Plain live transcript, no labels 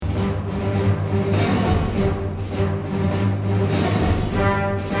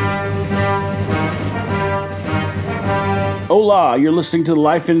Hola, you're listening to the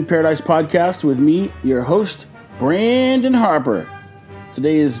Life in Paradise podcast with me, your host, Brandon Harper.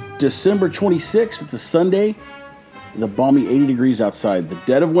 Today is December 26th. It's a Sunday. The balmy 80 degrees outside, the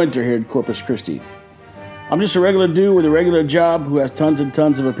dead of winter here in Corpus Christi. I'm just a regular dude with a regular job who has tons and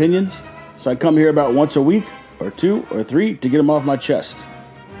tons of opinions, so I come here about once a week, or two, or three, to get them off my chest.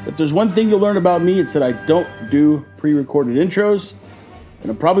 If there's one thing you'll learn about me, it's that I don't do pre-recorded intros, and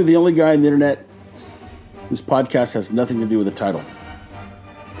I'm probably the only guy on the internet whose podcast has nothing to do with the title.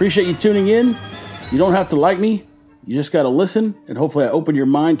 Appreciate you tuning in. You don't have to like me. You just got to listen, and hopefully I open your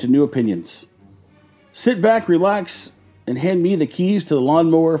mind to new opinions. Sit back, relax, and hand me the keys to the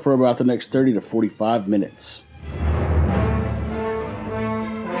lawnmower for about the next 30 to 45 minutes.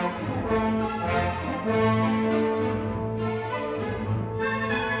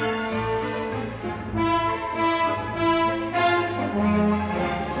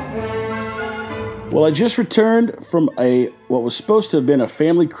 Well, I just returned from what was supposed to have been a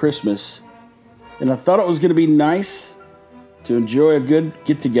family Christmas, and I thought it was going to be nice to enjoy a good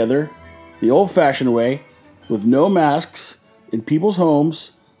get-together the old-fashioned way, with no masks, in people's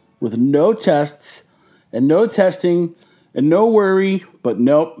homes, with no tests, and no testing, and no worry, but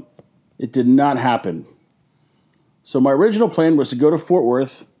nope, it did not happen. So my original plan was to go to Fort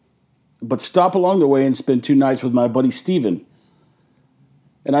Worth, but stop along the way and spend 2 nights with my buddy Steven.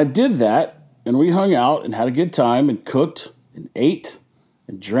 And I did that, and we hung out and had a good time and cooked and ate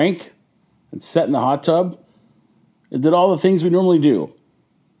and drank and sat in the hot tub and did all the things we normally do.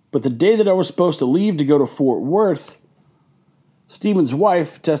 But the day that I was supposed to leave to go to Fort Worth, Steven's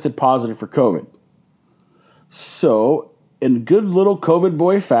wife tested positive for COVID. So, in good little COVID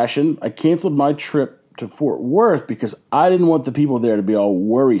boy fashion, I canceled my trip to Fort Worth because I didn't want the people there to be all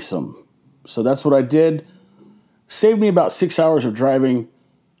worrisome. So that's what I did. Saved me about 6 hours of driving.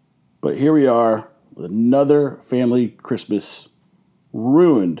 But here we are with another family Christmas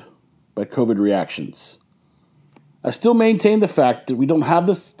ruined by COVID reactions. I still maintain the fact that we don't have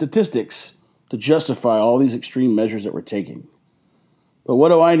the statistics to justify all these extreme measures that we're taking. But what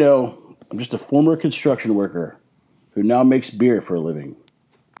do I know? I'm just a former construction worker who now makes beer for a living.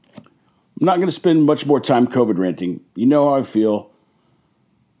 I'm not going to spend much more time COVID ranting. You know how I feel,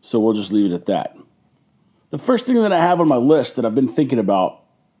 so we'll just leave it at that. The first thing that I have on my list that I've been thinking about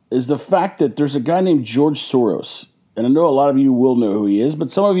is the fact that there's a guy named George Soros. And I know a lot of you will know who he is, but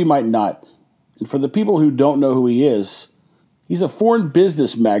some of you might not. And for the people who don't know who he is, he's a foreign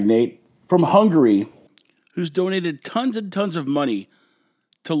business magnate from Hungary who's donated tons and tons of money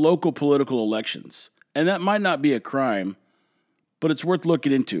to local political elections. And that might not be a crime, but it's worth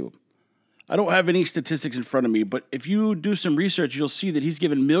looking into. I don't have any statistics in front of me, but if you do some research, you'll see that he's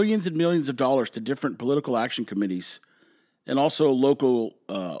given millions and millions of dollars to different political action committees and also local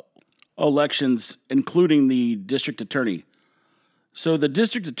elections, including the district attorney. So the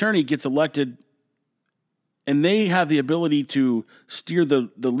district attorney gets elected, and they have the ability to steer the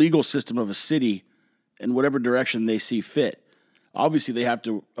legal system of a city in whatever direction they see fit. Obviously, they have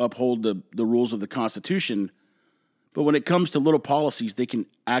to uphold the rules of the Constitution, but when it comes to little policies, they can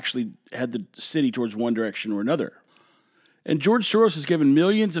actually head the city towards one direction or another. And George Soros has given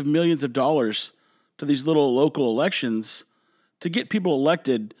millions of dollars to these little local elections to get people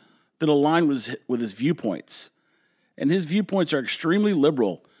elected that align with his viewpoints. And his viewpoints are extremely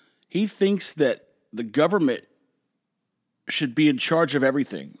liberal. He thinks that the government should be in charge of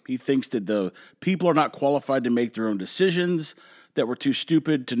everything. He thinks that the people are not qualified to make their own decisions, that we're too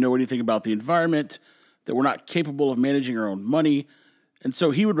stupid to know anything about the environment, that we're not capable of managing our own money. And so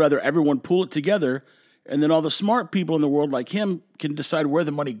he would rather everyone pool it together, and then all the smart people in the world like him can decide where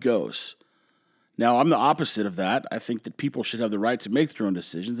the money goes. Now, I'm the opposite of that. I think that people should have the right to make their own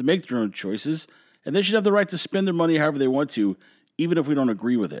decisions and make their own choices, and they should have the right to spend their money however they want to, even if we don't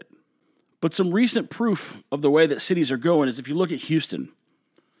agree with it. But some recent proof of the way that cities are going is if you look at Houston.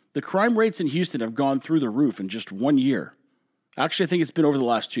 The crime rates in Houston have gone through the roof in just 1 year. Actually, I think it's been over the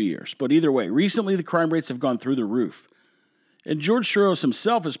last 2 years. But either way, recently the crime rates have gone through the roof. And George Soros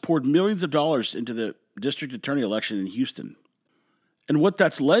himself has poured millions of dollars into the district attorney election in Houston. And what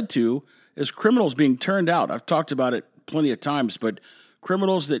that's led to is criminals being turned out. I've talked about it plenty of times, but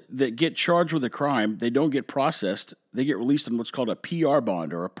criminals that get charged with a crime, they don't get processed. They get released on what's called a PR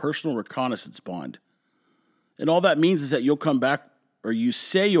bond, or a personal reconnaissance bond. And all that means is that you'll come back, or you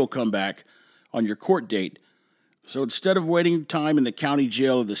say you'll come back on your court date. So instead of waiting time in the county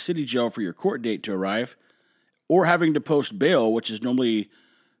jail or the city jail for your court date to arrive, or having to post bail, which is normally,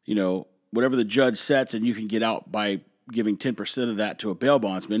 whatever the judge sets, and you can get out by giving 10% of that to a bail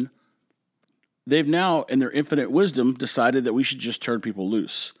bondsman, they've now, in their infinite wisdom, decided that we should just turn people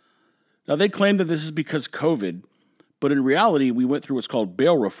loose. Now, they claim that this is because COVID, But in reality, we went through what's called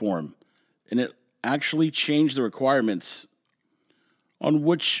bail reform, and it actually changed the requirements on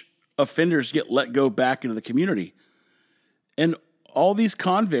which offenders get let go back into the community. And all these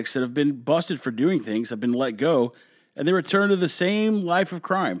convicts that have been busted for doing things have been let go, and they return to the same life of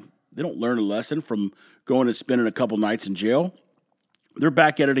crime. They don't learn a lesson from going and spending a couple nights in jail. They're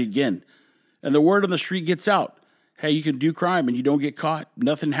back at it again. And the word on the street gets out. Hey, you can do crime and you don't get caught.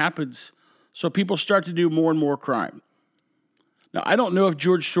 Nothing happens. So people start to do more and more crime. Now, I don't know if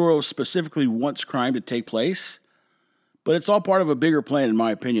George Soros specifically wants crime to take place, but it's all part of a bigger plan, in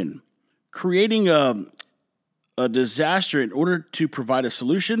my opinion. Creating a disaster in order to provide a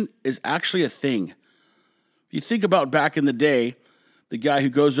solution is actually a thing. If you think about back in the day, the guy who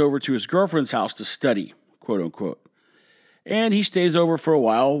goes over to his girlfriend's house to study, quote unquote, and he stays over for a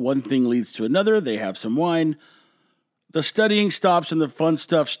while. One thing leads to another. They have some wine. The studying stops and the fun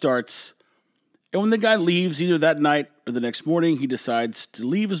stuff starts. And when the guy leaves, either that night or the next morning, he decides to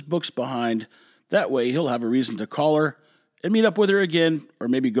leave his books behind. That way, he'll have a reason to call her and meet up with her again, or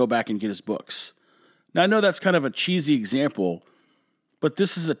maybe go back and get his books. Now, I know that's kind of a cheesy example, but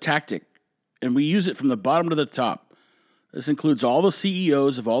this is a tactic, and we use it from the bottom to the top. This includes all the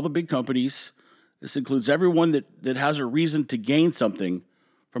CEOs of all the big companies. This includes everyone that has a reason to gain something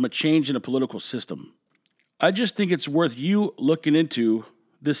from a change in a political system. I just think it's worth you looking into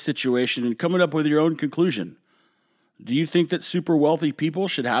this situation and coming up with your own conclusion. Do you think that super wealthy people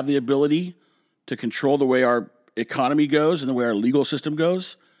should have the ability to control the way our economy goes and the way our legal system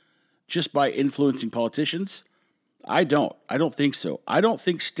goes just by influencing politicians? I don't. I don't think so. I don't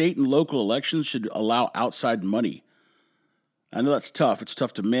think state and local elections should allow outside money. I know that's tough. It's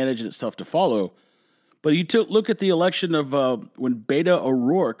tough to manage and it's tough to follow. But you look at the election of when Beto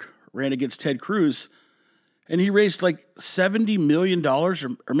O'Rourke ran against Ted Cruz, and he raised like $70 million, or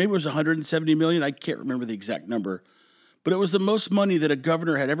maybe it was $170 million. I can't remember the exact number. But it was the most money that a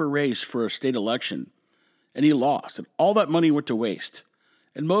governor had ever raised for a state election. And he lost. And all that money went to waste.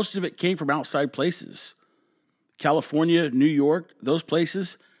 And most of it came from outside places. California, New York, those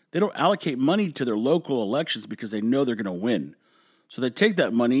places, they don't allocate money to their local elections because they know they're going to win. So they take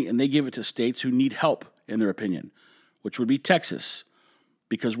that money and they give it to states who need help, in their opinion, which would be Texas,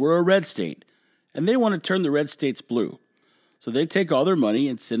 because we're a red state. And they want to turn the red states blue. So they take all their money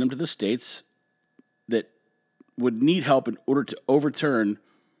and send them to the states that would need help in order to overturn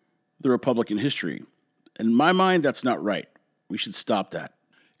the Republican history. In my mind, that's not right. We should stop that.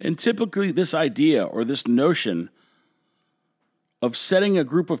 And typically this idea or this notion of setting a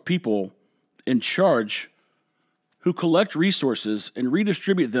group of people in charge who collect resources and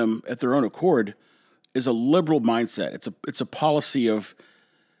redistribute them at their own accord is a liberal mindset. It's a policy of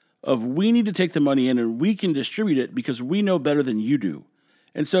we need to take the money in and we can distribute it because we know better than you do.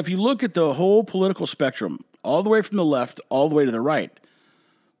 And so if you look at the whole political spectrum, all the way from the left all the way to the right,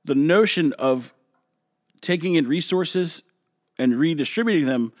 the notion of taking in resources and redistributing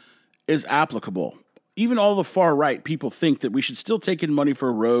them is applicable. Even all the far right people think that we should still take in money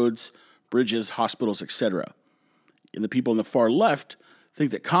for roads, bridges, hospitals, etc. And the people on the far left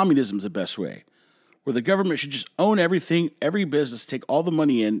think that communism is the best way, where the government should just own everything, every business, take all the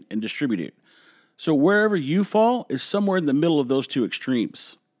money in and distribute it. So wherever you fall is somewhere in the middle of those two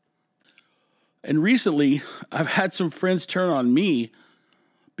extremes. And recently, I've had some friends turn on me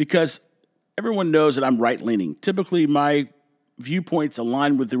because everyone knows that I'm right-leaning. Typically, my viewpoints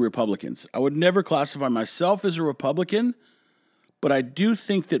align with the Republicans. I would never classify myself as a Republican, but I do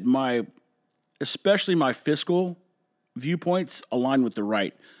think that especially my fiscal viewpoints align with the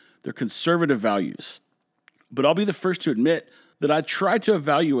right. They're conservative values. But I'll be the first to admit that I try to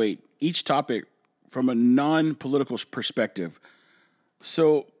evaluate each topic from a non-political perspective.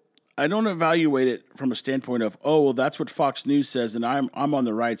 So I don't evaluate it from a standpoint of, oh, well, that's what Fox News says, and I'm on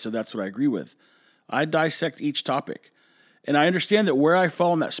the right, so that's what I agree with. I dissect each topic. And I understand that where I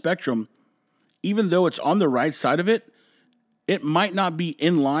fall on that spectrum, even though it's on the right side of it, it might not be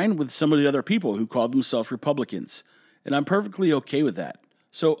in line with some of the other people who call themselves Republicans. And I'm perfectly okay with that.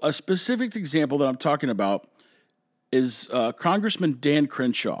 So a specific example that I'm talking about is Congressman Dan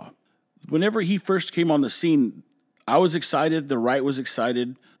Crenshaw. Whenever he first came on the scene, I was excited. The right was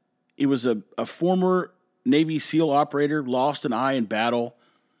excited. He was a former Navy SEAL operator, lost an eye in battle,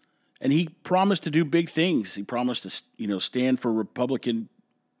 and he promised to do big things. He promised to, stand for Republican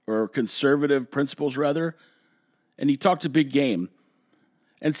or conservative principles, rather, and he talked a big game.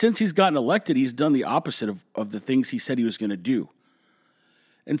 And since he's gotten elected, he's done the opposite of the things he said he was going to do.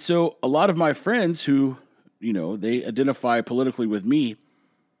 And so a lot of my friends who, they identify politically with me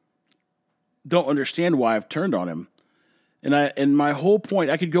don't understand why I've turned on him. And my whole point,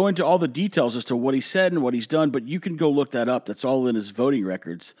 I could go into all the details as to what he said and what he's done, but you can go look that up. That's all in his voting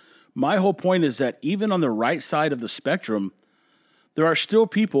records. My whole point is that even on the right side of the spectrum, there are still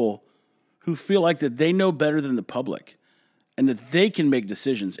people who feel like that they know better than the public and that they can make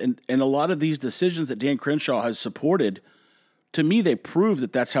decisions. And a lot of these decisions that Dan Crenshaw has supported, to me, they prove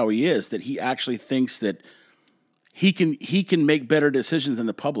that that's how he is, that he actually thinks that he can make better decisions than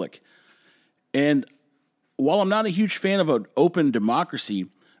the public. And while I'm not a huge fan of an open democracy,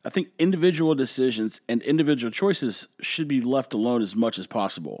 I think individual decisions and individual choices should be left alone as much as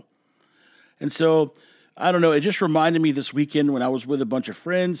possible. And so, I don't know, it just reminded me this weekend when I was with a bunch of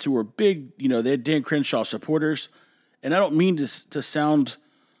friends who were big, they're Dan Crenshaw supporters. And I don't mean to sound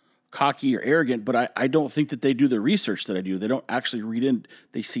cocky or arrogant, but I don't think that they do the research that I do. They don't actually read in.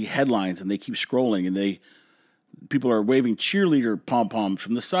 They see headlines and they keep scrolling, and people are waving cheerleader pom-poms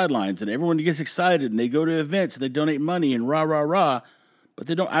from the sidelines, and everyone gets excited, and they go to events, and they donate money, and rah, rah, rah, but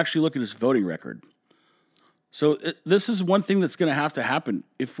they don't actually look at his voting record. So this is one thing that's going to have to happen.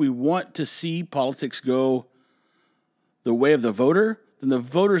 If we want to see politics go the way of the voter, then the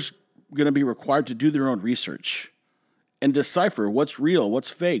voter's going to be required to do their own research and decipher what's real, what's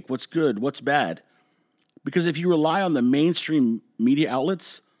fake, what's good, what's bad. Because if you rely on the mainstream media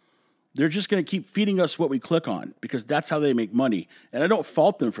outlets, they're just going to keep feeding us what we click on because that's how they make money. And I don't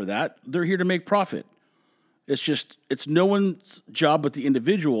fault them for that. They're here to make profit. It's no one's job but the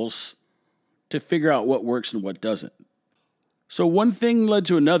individuals to figure out what works and what doesn't. So one thing led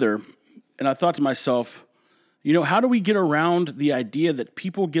to another, and I thought to myself, how do we get around the idea that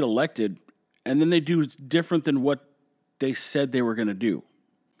people get elected and then they do different than what they said they were going to do?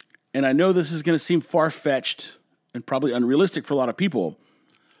 And I know this is going to seem far-fetched and probably unrealistic for a lot of people,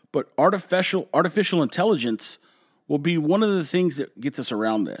 but artificial intelligence will be one of the things that gets us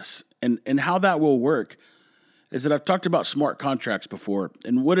around this. And how that will work is that I've talked about smart contracts before.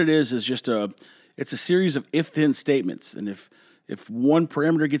 And what it is just it's a series of if-then statements. And if one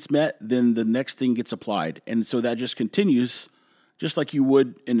parameter gets met, then the next thing gets applied. And so that just continues, just like you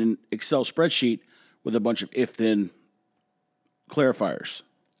would in an Excel spreadsheet with a bunch of if-then clarifiers.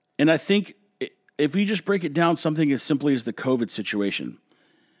 And I think if we just break it down something as simply as the COVID situation,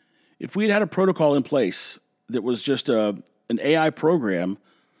 if we had a protocol in place that was just an AI program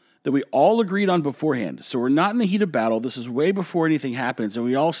that we all agreed on beforehand, so we're not in the heat of battle, this is way before anything happens, and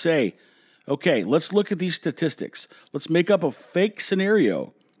we all say, okay, let's look at these statistics. Let's make up a fake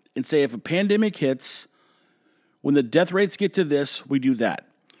scenario and say if a pandemic hits, when the death rates get to this, we do that.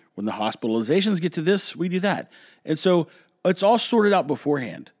 When the hospitalizations get to this, we do that. And so it's all sorted out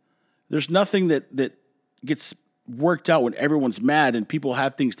beforehand. There's nothing that gets worked out when everyone's mad and people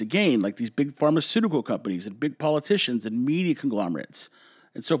have things to gain, like these big pharmaceutical companies and big politicians and media conglomerates.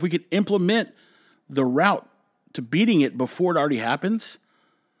 And so if we could implement the route to beating it before it already happens,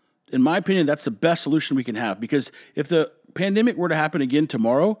 in my opinion, that's the best solution we can have. Because if the pandemic were to happen again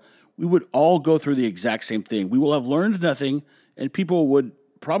tomorrow, we would all go through the exact same thing. We will have learned nothing, and people would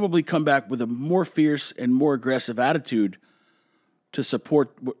probably come back with a more fierce and more aggressive attitude to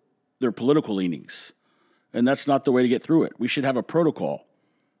support their political leanings. And that's not the way to get through it. We should have a protocol.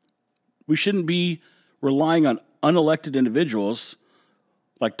 We shouldn't be relying on unelected individuals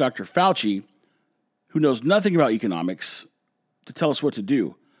like Dr. Fauci, who knows nothing about economics, to tell us what to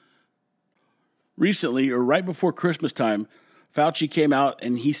do. Recently, or right before Christmas time, Fauci came out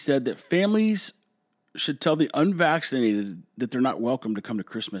and he said that families should tell the unvaccinated that they're not welcome to come to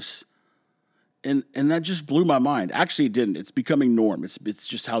Christmas. And that just blew my mind. Actually, it didn't. It's becoming norm. It's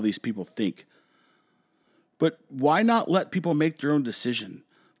just how these people think. But why not let people make their own decision?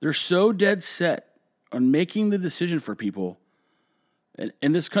 They're so dead set on making the decision for people.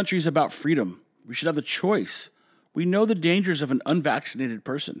 And this country is about freedom. We should have the choice. We know the dangers of an unvaccinated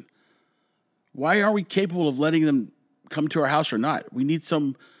person. Why aren't we capable of letting them come to our house or not? We need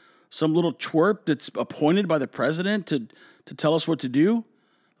some little twerp that's appointed by the president to tell us what to do.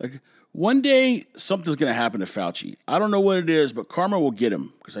 Like, one day, something's going to happen to Fauci. I don't know what it is, but karma will get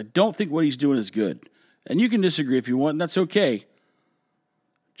him because I don't think what he's doing is good. And you can disagree if you want, and that's okay.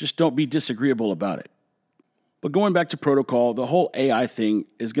 Just don't be disagreeable about it. But going back to protocol, the whole AI thing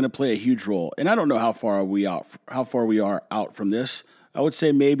is going to play a huge role. And I don't know how far we are out from this. I would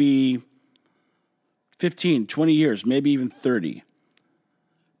say maybe 15, 20 years, maybe even 30.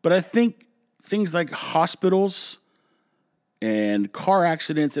 But I think things like hospitals and car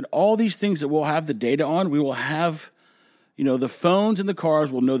accidents and all these things that we'll have the data on, we will have, the phones in the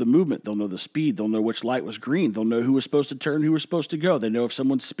cars will know the movement. They'll know the speed. They'll know which light was green. They'll know who was supposed to turn, who was supposed to go. They know if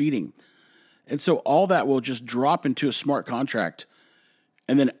someone's speeding. And so all that will just drop into a smart contract,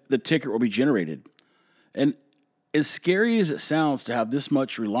 and then the ticket will be generated. And as scary as it sounds to have this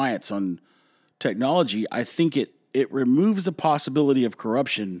much reliance on technology, I think it removes the possibility of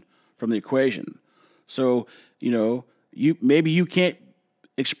corruption from the equation. So, you can't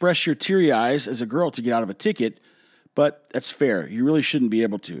express your teary eyes as a girl to get out of a ticket, but that's fair. You really shouldn't be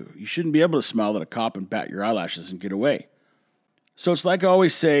able to. You shouldn't be able to smile at a cop and bat your eyelashes and get away. So it's like I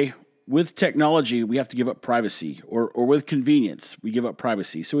always say, with technology, we have to give up privacy, or with convenience, we give up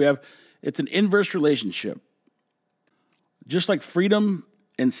privacy. So it's an inverse relationship. Just like freedom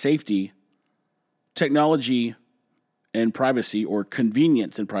and safety, technology and privacy, or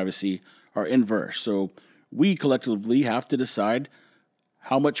convenience and privacy, are inverse. So we collectively have to decide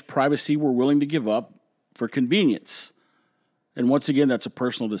how much privacy we're willing to give up for convenience. And once again, that's a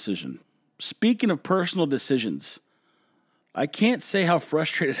personal decision. Speaking of personal decisions, I can't say how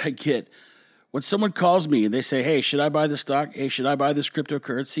frustrated I get when someone calls me and they say, hey, should I buy this stock? Hey, should I buy this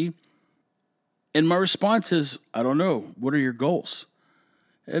cryptocurrency? And my response is, I don't know. What are your goals?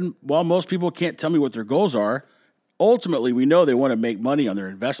 And while most people can't tell me what their goals are, ultimately we know they want to make money on their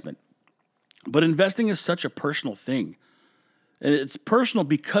investment. But investing is such a personal thing. And it's personal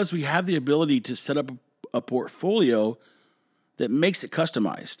because we have the ability to set up a portfolio that makes it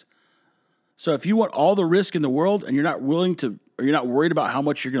customized. So if you want all the risk in the world and you're not worried about how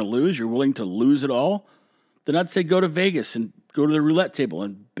much you're going to lose, you're willing to lose it all, then I'd say go to Vegas and go to the roulette table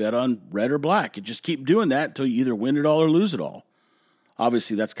and bet on red or black and just keep doing that until you either win it all or lose it all.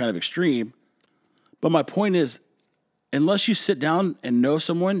 Obviously, that's kind of extreme. But my point is, unless you sit down and know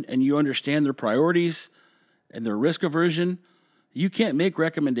someone and you understand their priorities and their risk aversion, you can't make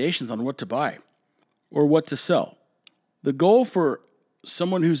recommendations on what to buy or what to sell. The goal for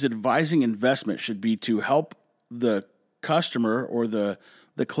someone who's advising investment should be to help the customer or the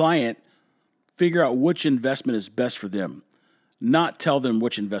client figure out which investment is best for them, not tell them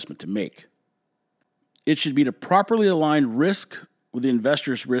which investment to make. It should be to properly align risk with the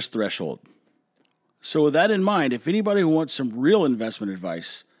investor's risk threshold. So with that in mind, if anybody wants some real investment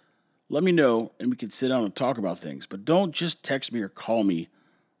advice, let me know and we can sit down and talk about things. But don't just text me or call me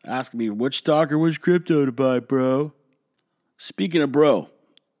asking me which stock or which crypto to buy, bro. Speaking of bro,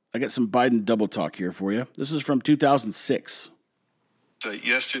 I got some Biden double talk here for you. This is from 2006.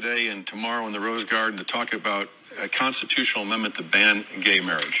 Yesterday and tomorrow in the Rose Garden to talk about a constitutional amendment to ban gay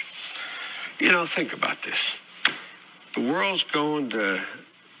marriage. Think about this. The world's going to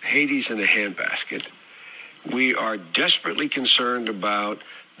Hades in a handbasket. We are desperately concerned about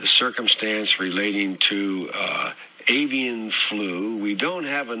the circumstance relating to avian flu. We don't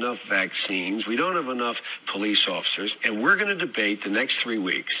have enough vaccines. We don't have enough police officers. And we're going to debate the next 3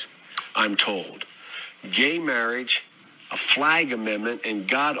 weeks, I'm told, gay marriage, a flag amendment, and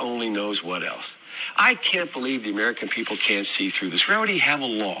God only knows what else. I can't believe the American people can't see through this. We already have a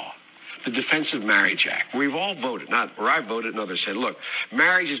law, the Defense of Marriage Act. We've all voted, not where I voted and others said, look,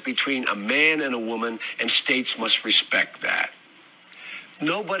 marriage is between a man and a woman, and states must respect that.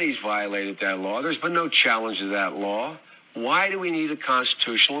 Nobody's violated that law. There's been no challenge to that law. Why do we need a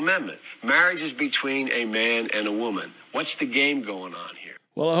constitutional amendment? Marriage is between a man and a woman. What's the game going on here?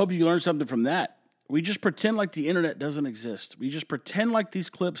 Well, I hope you learned something from that. We just pretend like the internet doesn't exist. We just pretend like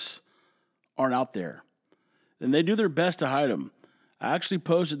these clips aren't out there. And they do their best to hide them. I actually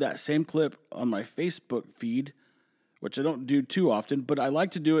posted that same clip on my Facebook feed, which I don't do too often, but I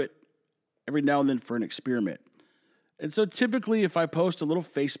like to do it every now and then for an experiment. And so typically if I post a little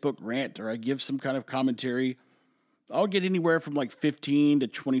Facebook rant or I give some kind of commentary, I'll get anywhere from like 15 to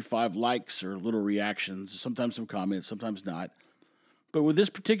 25 likes or little reactions, sometimes some comments, sometimes not. But with this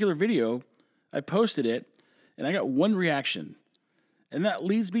particular video, I posted it and I got one reaction. And that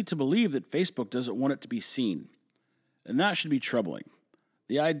leads me to believe that Facebook doesn't want it to be seen. And that should be troubling.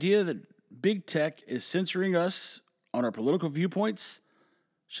 The idea that big tech is censoring us on our political viewpoints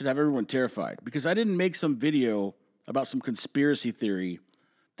should have everyone terrified. Because I didn't make some video about some conspiracy theory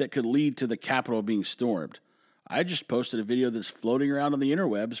that could lead to the Capitol being stormed. I just posted a video that's floating around on the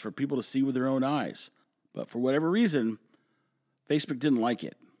interwebs for people to see with their own eyes. But for whatever reason, Facebook didn't like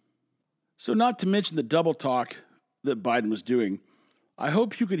it. So not to mention the double talk that Biden was doing, I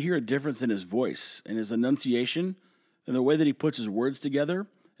hope you could hear a difference in his voice and his enunciation and the way that he puts his words together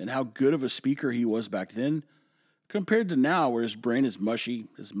and how good of a speaker he was back then compared to now where his brain is mushy,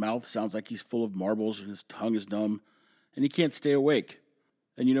 his mouth sounds like he's full of marbles and his tongue is numb and he can't stay awake.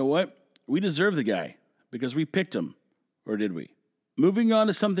 And you know what? We deserve the guy because we picked him. Or did we? Moving on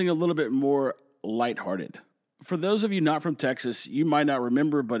to something a little bit more lighthearted. For those of you not from Texas, you might not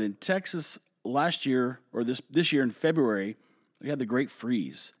remember, but in Texas last year, or this year in February, we had the Great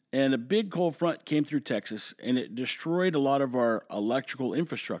Freeze. And a big cold front came through Texas, and it destroyed a lot of our electrical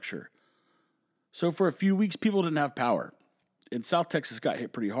infrastructure. So for a few weeks, people didn't have power, and South Texas got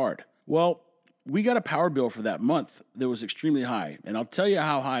hit pretty hard. Well, we got a power bill for that month that was extremely high, and I'll tell you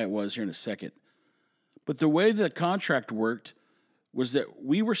how high it was here in a second. But the way the contract worked was that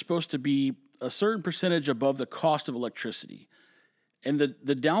we were supposed to be a certain percentage above the cost of electricity. And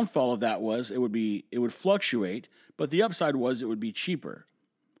the downfall of that was it would fluctuate, but the upside was it would be cheaper.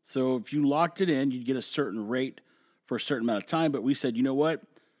 So if you locked it in, you'd get a certain rate for a certain amount of time. But we said, you know what?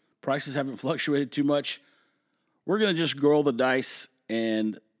 Prices haven't fluctuated too much. We're going to just roll the dice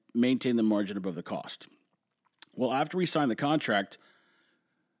and maintain the margin above the cost. Well, after we signed the contract,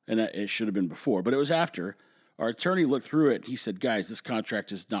 and it should have been before, but it was after, our attorney looked through it. He said, guys, this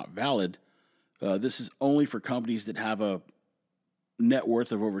contract is not valid. This is only for companies that have a net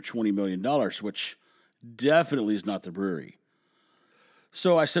worth of over $20 million, which definitely is not the brewery.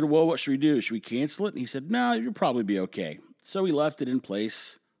 So I said, well, what should we do? Should we cancel it? And he said, no, you'll probably be okay. So we left it in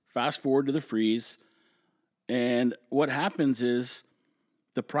place. Fast forward to the freeze. And what happens is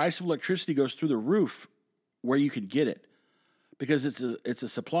the price of electricity goes through the roof where you can get it, because it's a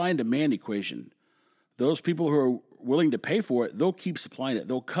supply and demand equation. Those people who are willing to pay for it, they'll keep supplying it.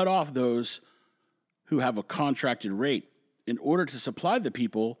 They'll cut off those who have a contracted rate in order to supply the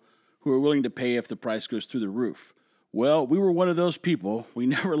people who are willing to pay if the price goes through the roof. Well, we were one of those people. We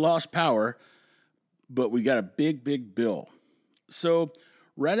never lost power, but we got a big, big bill. So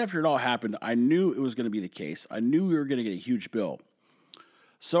right after it all happened, I knew it was going to be the case. I knew we were going to get a huge bill.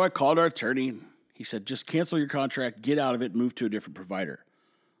 So I called our attorney. He said, just cancel your contract, get out of it, move to a different provider.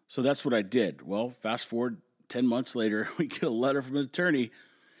 So that's what I did. Well, fast forward 10 months later, we get a letter from an attorney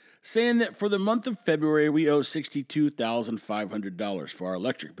saying that for the month of February, we owe $62,500 for our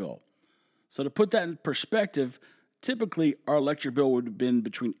electric bill. So to put that in perspective, typically our electric bill would have been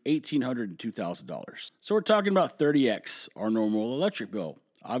between $1,800 and $2,000. So we're talking about 30x our normal electric bill.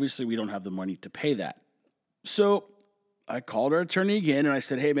 Obviously, we don't have the money to pay that. So I called our attorney again and I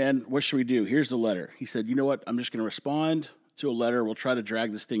said, hey man, what should we do? Here's the letter. He said, you know what? I'm just going to respond to a letter. We'll try to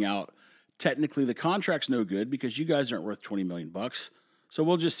drag this thing out. Technically, the contract's no good because you guys aren't worth $20 million. So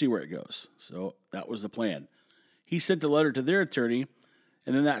we'll just see where it goes. So that was the plan. He sent the letter to their attorney,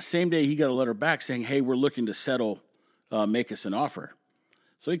 and then that same day he got a letter back saying, hey, we're looking to settle, make us an offer.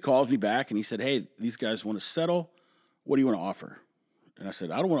 So he calls me back and he said, hey, these guys want to settle. What do you want to offer? And I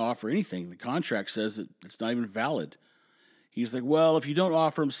said, I don't want to offer anything. The contract says that it's not even valid. He's like, well, if you don't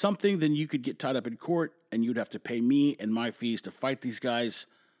offer them something, then you could get tied up in court and you'd have to pay me and my fees to fight these guys.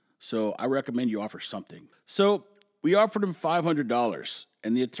 So I recommend you offer something. So we offered him $500,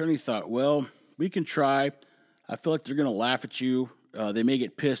 and the attorney thought, well, we can try. I feel like they're going to laugh at you. They may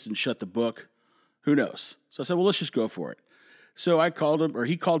get pissed and shut the book. Who knows? So I said, well, let's just go for it. So I called him, or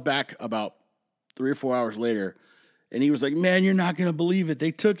he called back about 3 or 4 hours later, and he was like, man, you're not going to believe it.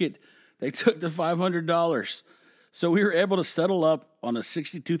 They took it. They took the $500. So we were able to settle up on a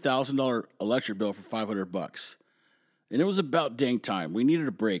 $62,000 electric bill for $500. And it was about dang time. We needed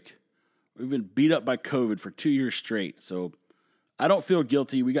a break. We've been beat up by COVID for 2 years straight. So I don't feel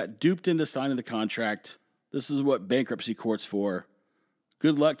guilty. We got duped into signing the contract. This is what bankruptcy court's for.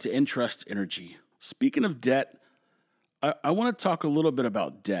 Good luck to Entrust Energy. Speaking of debt, I want to talk a little bit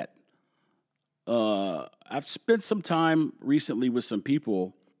about debt. I've spent some time recently with some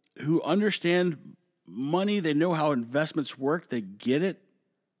people who understand money. They know how investments work. They get it,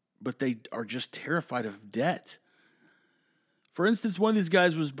 but they are just terrified of debt. For instance, one of these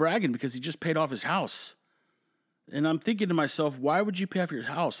guys was bragging because he just paid off his house. And I'm thinking to myself, why would you pay off your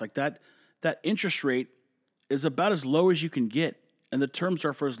house? Like that interest rate is about as low as you can get, and the terms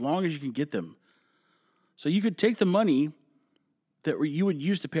are for as long as you can get them. So you could take the money that you would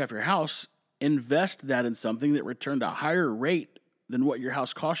use to pay off your house, invest that in something that returned a higher rate than what your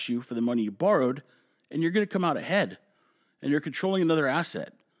house cost you for the money you borrowed, and you're going to come out ahead, and you're controlling another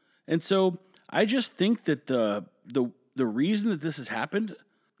asset. And so I just think that the reason that this has happened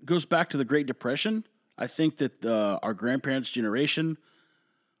goes back to the Great Depression. I think that our grandparents' generation,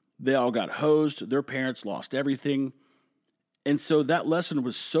 they all got hosed. Their parents lost everything. And so that lesson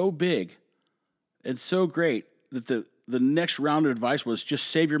was so big and so great that the next round of advice was just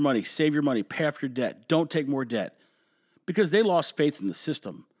save your money, pay off your debt, don't take more debt, because they lost faith in the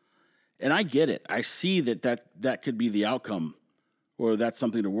system. And I get it. I see that could be the outcome, or that's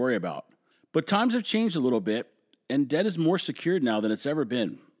something to worry about. But times have changed a little bit, and debt is more secured now than it's ever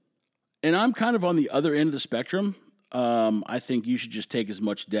been. And I'm kind of on the other end of the spectrum. I think you should just take as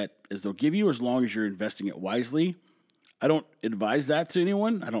much debt as they'll give you as long as you're investing it wisely. I don't advise that to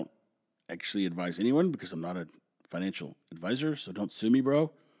anyone. I don't actually advise anyone because I'm not a financial advisor, so don't sue me,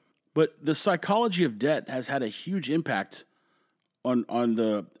 bro. But the psychology of debt has had a huge impact on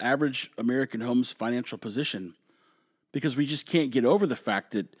the average American home's financial position, because we just can't get over the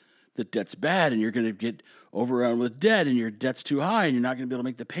fact that debt's bad, and you're going to get overrun with debt, and your debt's too high, and you're not going to be able to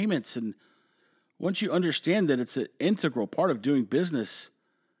make the payments. And once you understand that it's an integral part of doing business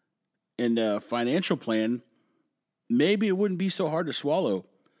and a financial plan, maybe it wouldn't be so hard to swallow.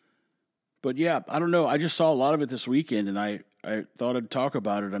 But yeah, I don't know. I just saw a lot of it this weekend, and I thought I'd talk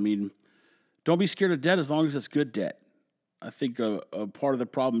about it. I mean, don't be scared of debt as long as it's good debt. I think a part of the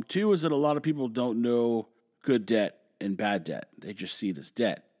problem, too, is that a lot of people don't know good debt and bad debt. They just see it as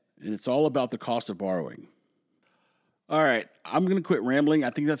debt. And it's all about the cost of borrowing. All right, I'm going to quit rambling. I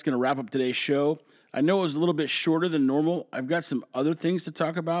think that's going to wrap up today's show. I know it was a little bit shorter than normal. I've got some other things to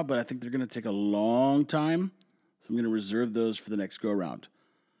talk about, but I think they're going to take a long time. So I'm going to reserve those for the next go-around.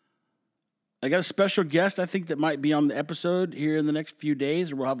 I got a special guest, I think, that might be on the episode here in the next few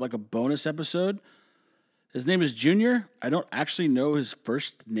days, or we'll have like a bonus episode. His name is Junior. I don't actually know his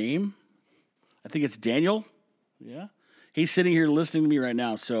first name. I think it's Daniel. Yeah. He's sitting here listening to me right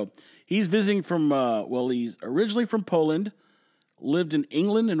now. So he's visiting from, he's originally from Poland, lived in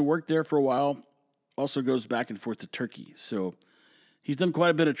England and worked there for a while. Also goes back and forth to Turkey. So he's done quite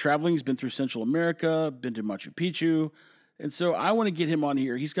a bit of traveling. He's been through Central America, been to Machu Picchu. And so I want to get him on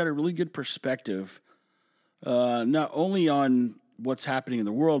here. He's got a really good perspective, not only on what's happening in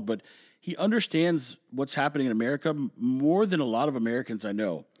the world, but he understands what's happening in America more than a lot of Americans I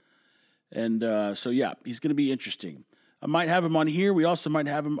know. And he's going to be interesting. I might have him on here. We also might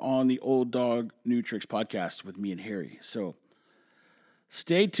have him on the Old Dog New Tricks podcast with me and Harry. So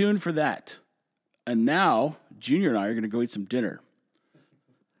stay tuned for that. And now, Junior and I are going to go eat some dinner.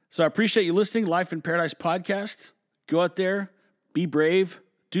 So I appreciate you listening. Life in Paradise podcast. Go out there, be brave,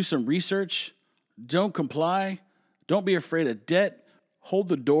 do some research. Don't comply. Don't be afraid of debt. Hold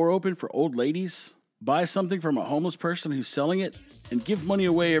the door open for old ladies. Buy something from a homeless person who's selling it. And give money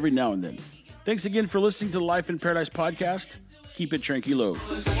away every now and then. Thanks again for listening to the Life in Paradise podcast. Keep it tranquilo.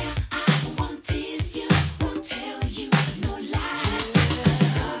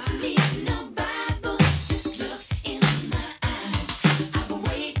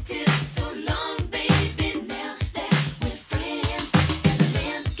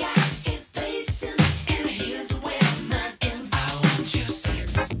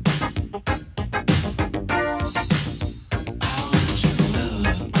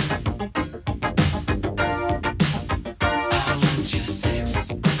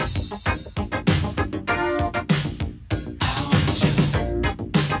 Just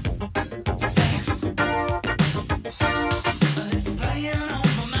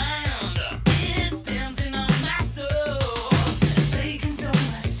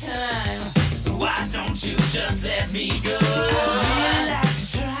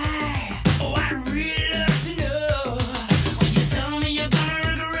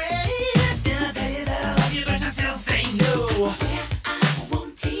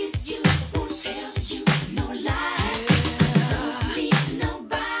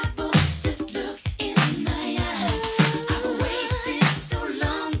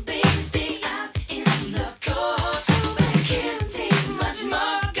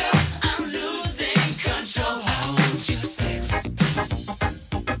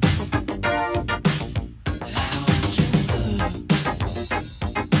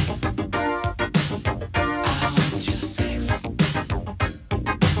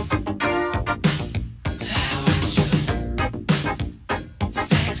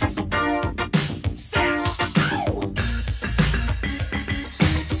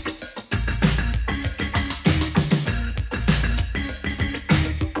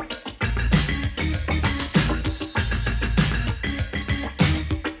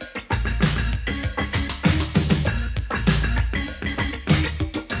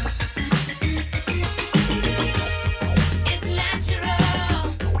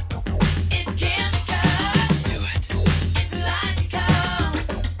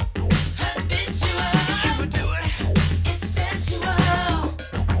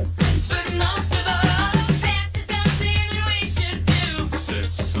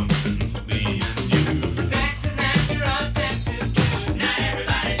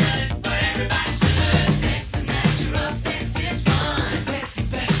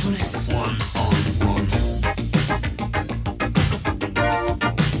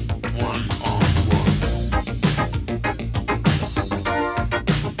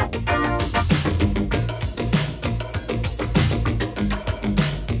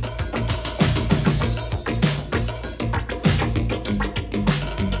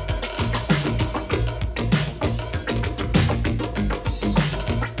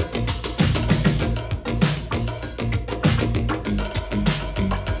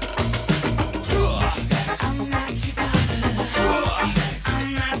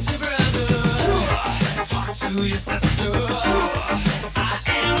yes, I saw.